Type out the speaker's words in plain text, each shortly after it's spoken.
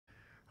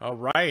All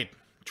right.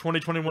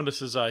 2021,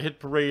 this is Hit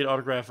Parade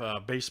Autograph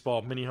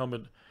Baseball Mini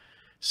Helmet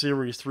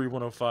Series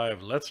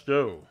 3105. Let's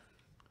go.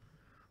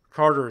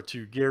 Carter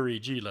to Gary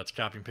G. Let's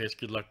copy and paste.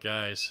 Good luck,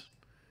 guys.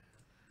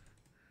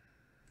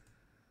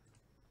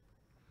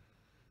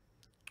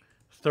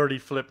 30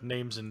 flip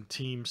names and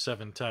teams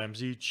 7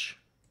 times each.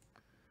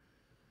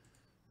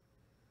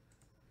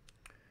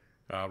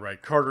 All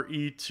right. Carter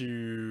E.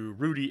 to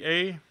Rudy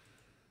A.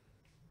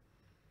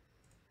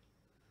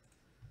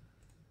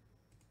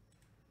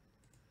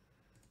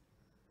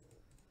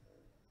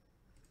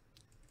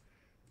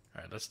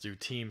 All right, let's do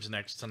teams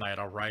next tonight.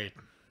 All right.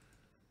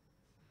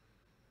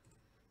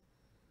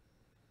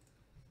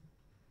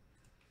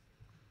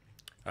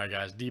 All right,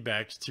 guys.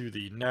 D-backs to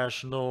the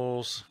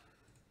Nationals.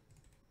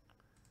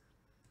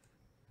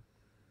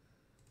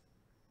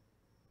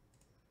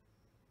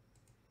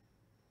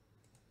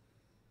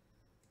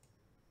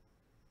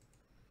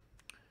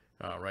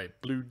 All right.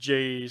 Blue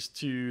Jays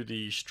to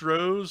the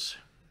Stros.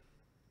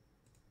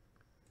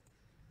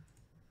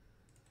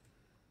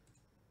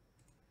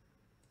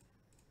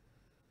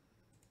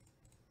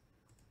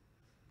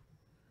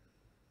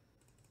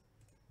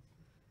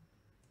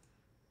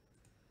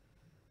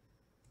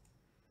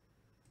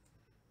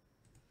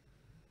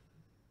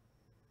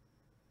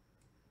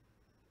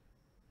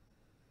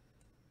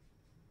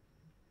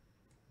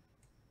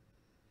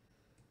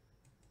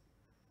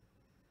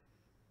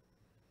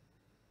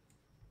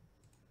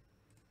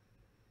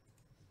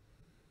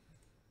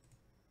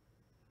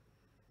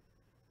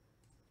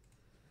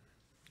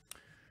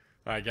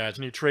 All right, guys.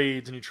 Any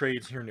trades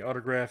here in the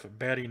autograph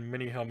batting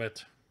mini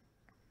helmet.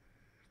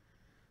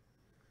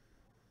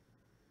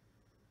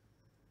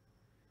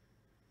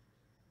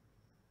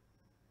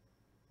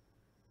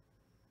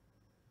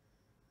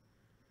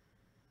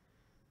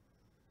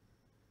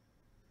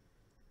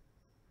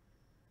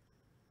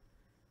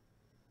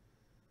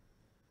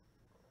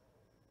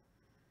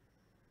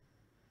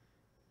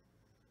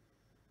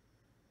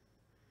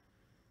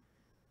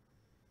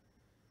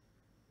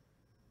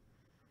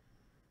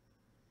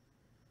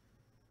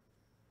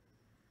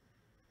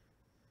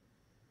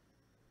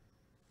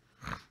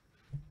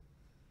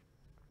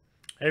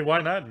 Hey,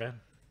 why not, man?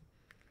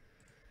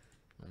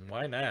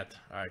 Why not?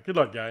 All right, good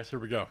luck, guys. Here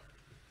we go.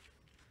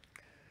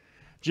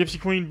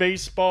 Gypsy Queen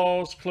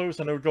Baseball's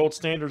close. I know Gold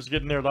Standard's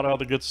getting there. A lot of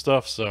other good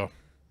stuff, so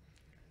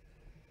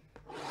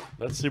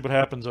let's see what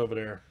happens over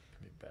there.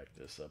 Let me back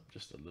this up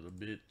just a little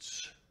bit.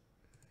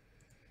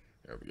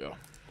 There we go.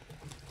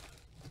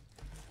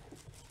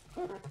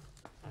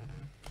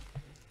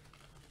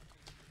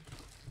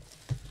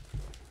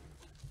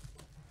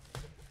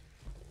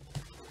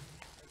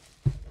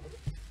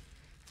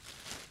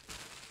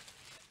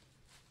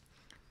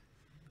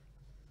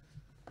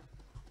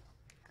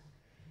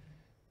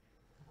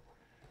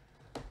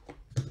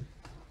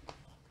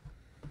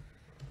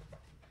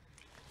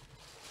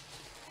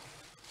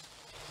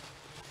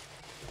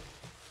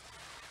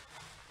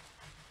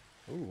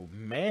 Oh,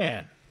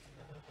 man.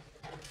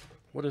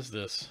 What is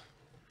this?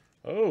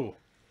 Oh,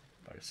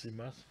 I can see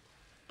my...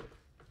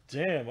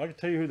 Damn, I can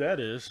tell you who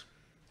that is.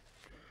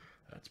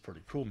 That's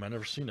pretty cool, man.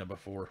 Never seen that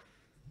before.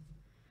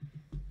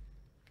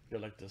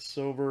 Got like the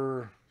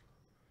silver...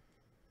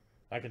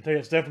 I can tell you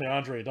it's definitely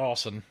Andre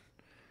Dawson.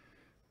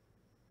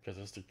 Because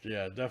it's the...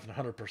 Yeah,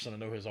 definitely 100% I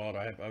know his auto.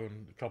 I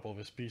own a couple of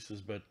his pieces,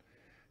 but...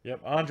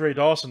 Yep, Andre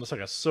Dawson. It's like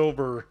a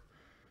silver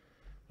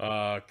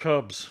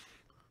Cubs.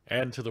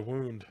 Add to the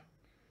wound.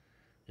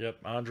 Yep,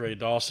 Andre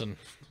Dawson.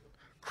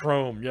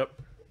 Chrome,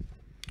 yep.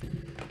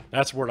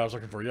 That's the word I was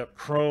looking for. Yep,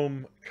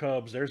 Chrome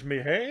Cubs. There's me.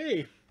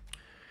 Hey!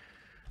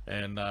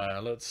 And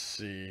let's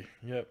see.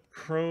 Yep,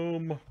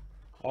 Chrome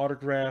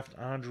autographed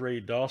Andre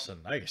Dawson.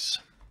 Nice.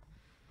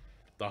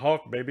 The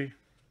Hawk, baby.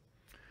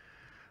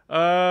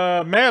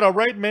 Matt, all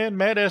right, man.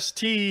 Matt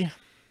ST.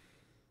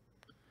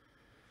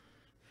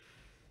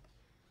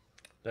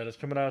 That is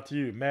coming out to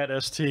you. Matt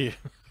ST.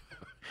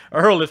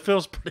 Earl, it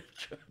feels pretty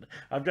good.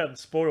 I've gotten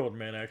spoiled,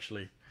 man,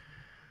 actually.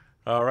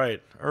 All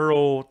right,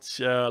 Earl,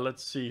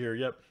 let's see here.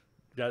 Yep,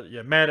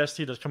 yeah, Matt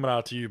ST that's coming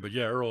out to you. But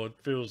yeah, Earl, it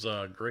feels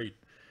great.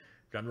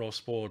 Gotten real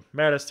spoiled.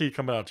 Matt ST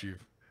coming out to you.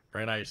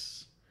 Very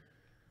nice.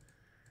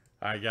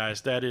 All right,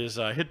 guys, that is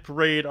Hit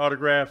Parade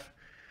Autograph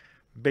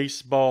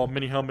Baseball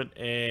Mini Helmet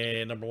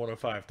and number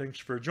 105. Thanks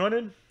for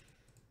joining.